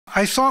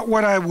I thought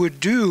what I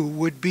would do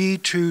would be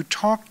to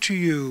talk to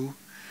you,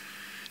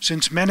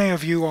 since many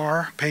of you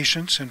are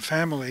patients and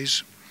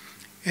families,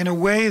 in a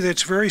way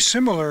that's very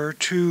similar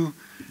to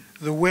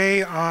the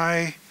way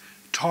I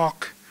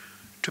talk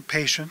to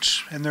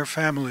patients and their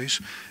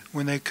families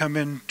when they come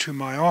into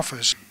my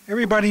office.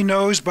 Everybody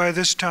knows by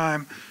this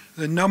time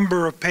the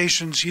number of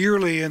patients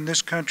yearly in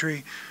this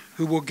country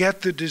who will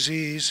get the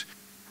disease.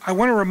 I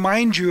want to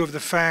remind you of the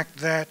fact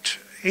that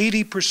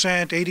 80%,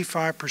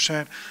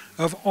 85%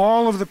 of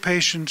all of the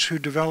patients who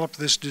develop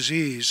this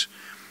disease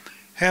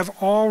have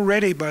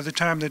already, by the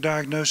time the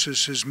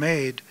diagnosis is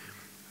made,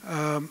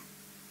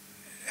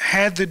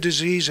 had the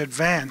disease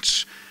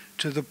advance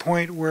to the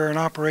point where an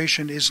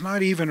operation is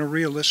not even a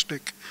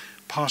realistic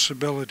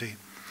possibility.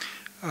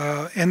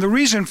 And the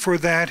reason for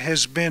that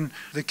has been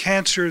the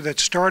cancer that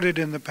started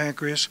in the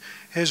pancreas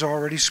has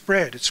already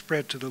spread. It's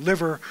spread to the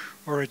liver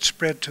or it's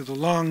spread to the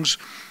lungs.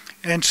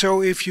 And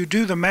so if you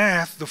do the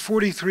math, the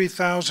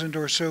 43,000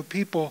 or so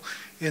people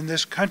in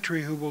this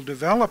country who will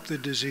develop the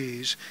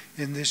disease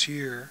in this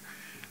year,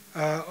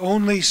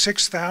 only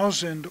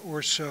 6,000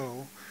 or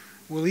so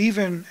will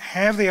even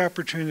have the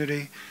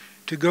opportunity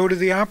to go to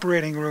the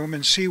operating room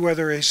and see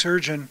whether a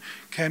surgeon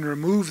can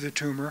remove the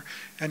tumor.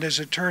 And as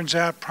it turns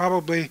out,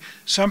 probably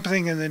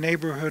something in the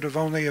neighborhood of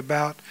only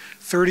about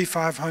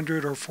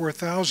 3,500 or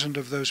 4,000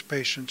 of those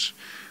patients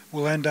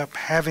will end up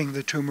having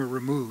the tumor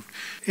removed.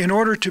 In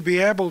order to be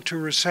able to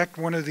resect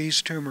one of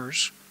these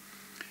tumors,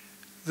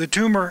 the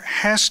tumor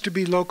has to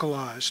be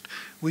localized.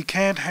 We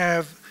can't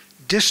have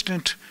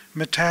distant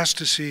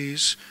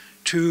metastases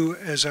to,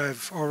 as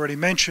I've already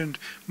mentioned,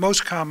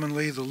 most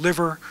commonly the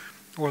liver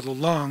or the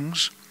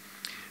lungs.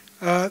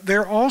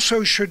 There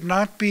also should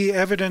not be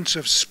evidence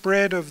of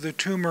spread of the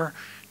tumor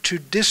to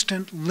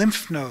distant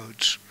lymph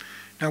nodes.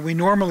 Now, we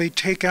normally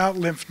take out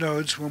lymph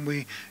nodes when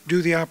we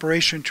do the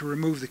operation to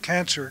remove the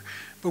cancer,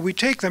 but we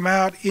take them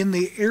out in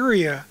the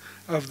area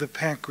of the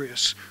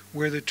pancreas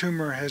where the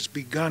tumor has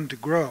begun to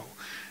grow.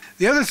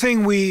 The other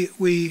thing we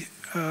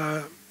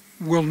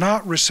will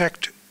not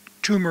resect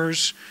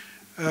tumors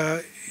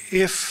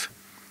if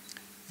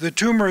the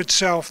tumor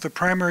itself, the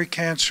primary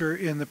cancer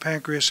in the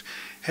pancreas,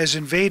 has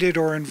invaded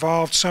or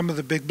involved some of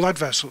the big blood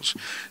vessels.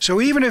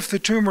 So even if the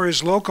tumor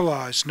is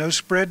localized, no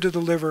spread to the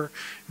liver,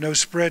 no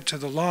spread to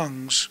the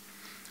lungs,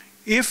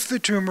 if the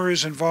tumor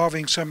is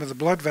involving some of the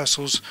blood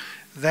vessels,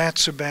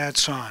 that's a bad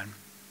sign.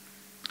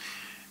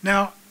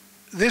 Now,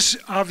 this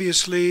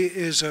obviously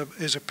is a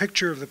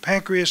picture of the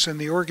pancreas and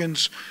the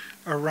organs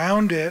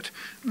around it.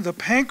 The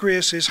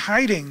pancreas is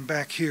hiding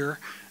back here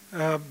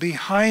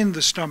behind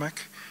the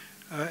stomach.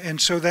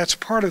 And so that's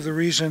part of the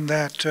reason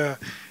that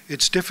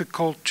it's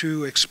difficult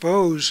to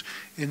expose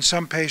in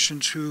some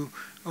patients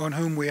on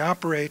whom we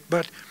operate.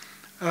 But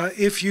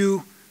if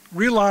you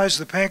realize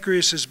the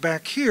pancreas is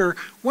back here,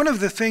 one of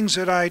the things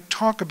that I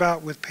talk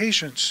about with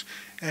patients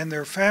and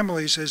their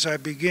families as I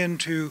begin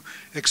to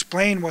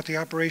explain what the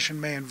operation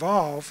may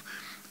involve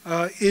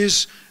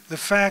is the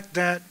fact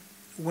that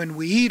when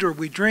we eat or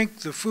we drink,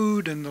 the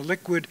food and the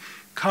liquid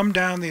come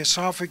down the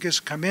esophagus,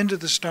 come into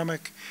the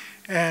stomach,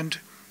 and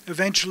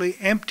eventually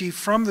empty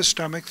from the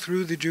stomach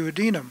through the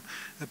duodenum.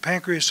 The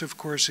pancreas, of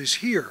course, is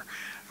here.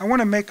 I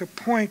want to make a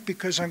point,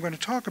 because I'm going to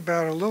talk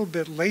about it a little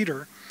bit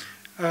later,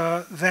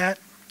 that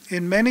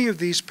in many of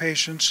these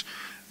patients,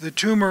 the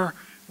tumor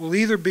will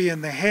either be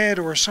in the head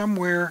or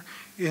somewhere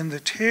in the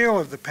tail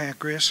of the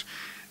pancreas.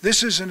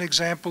 This is an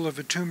example of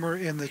a tumor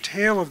in the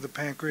tail of the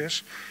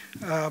pancreas,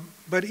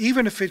 but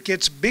even if it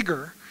gets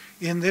bigger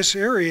in this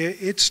area,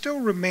 it still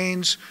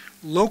remains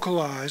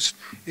localized.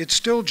 It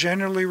still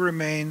generally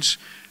remains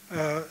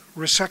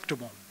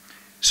resectable.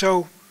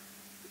 So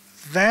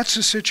that's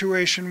a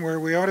situation where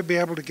we ought to be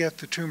able to get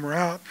the tumor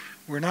out.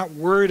 We're not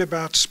worried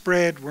about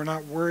spread. We're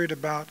not worried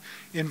about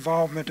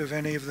involvement of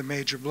any of the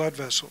major blood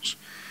vessels.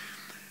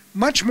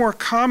 Much more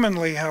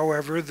commonly,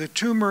 however, the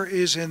tumor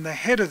is in the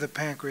head of the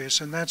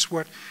pancreas, and that's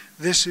what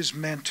this is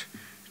meant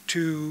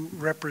to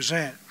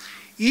represent.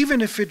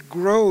 Even if it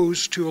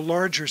grows to a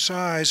larger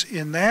size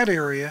in that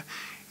area,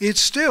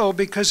 it's still,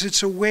 because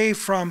it's away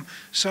from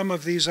some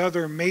of these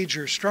other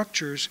major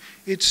structures,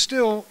 it's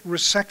still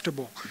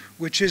resectable,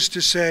 which is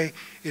to say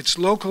it's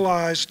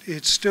localized,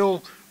 it's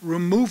still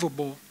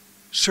removable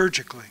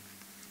surgically.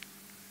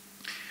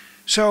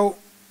 So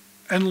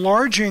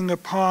enlarging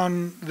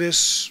upon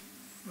this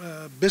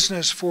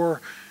business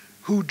for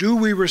who do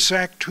we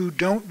resect, who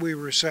don't we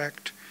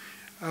resect,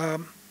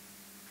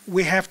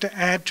 we have to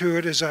add to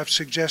it, as I've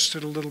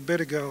suggested a little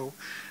bit ago,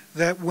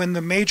 that when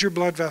the major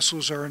blood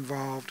vessels are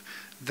involved,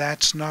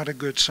 that's not a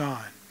good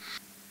sign.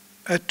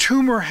 A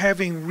tumor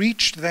having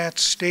reached that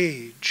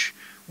stage,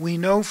 we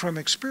know from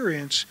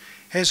experience,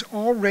 has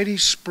already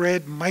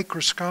spread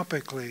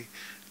microscopically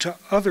to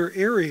other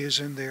areas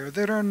in there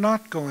that are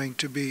not going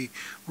to be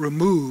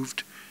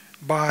removed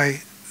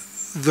by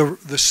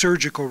the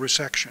surgical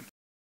resection.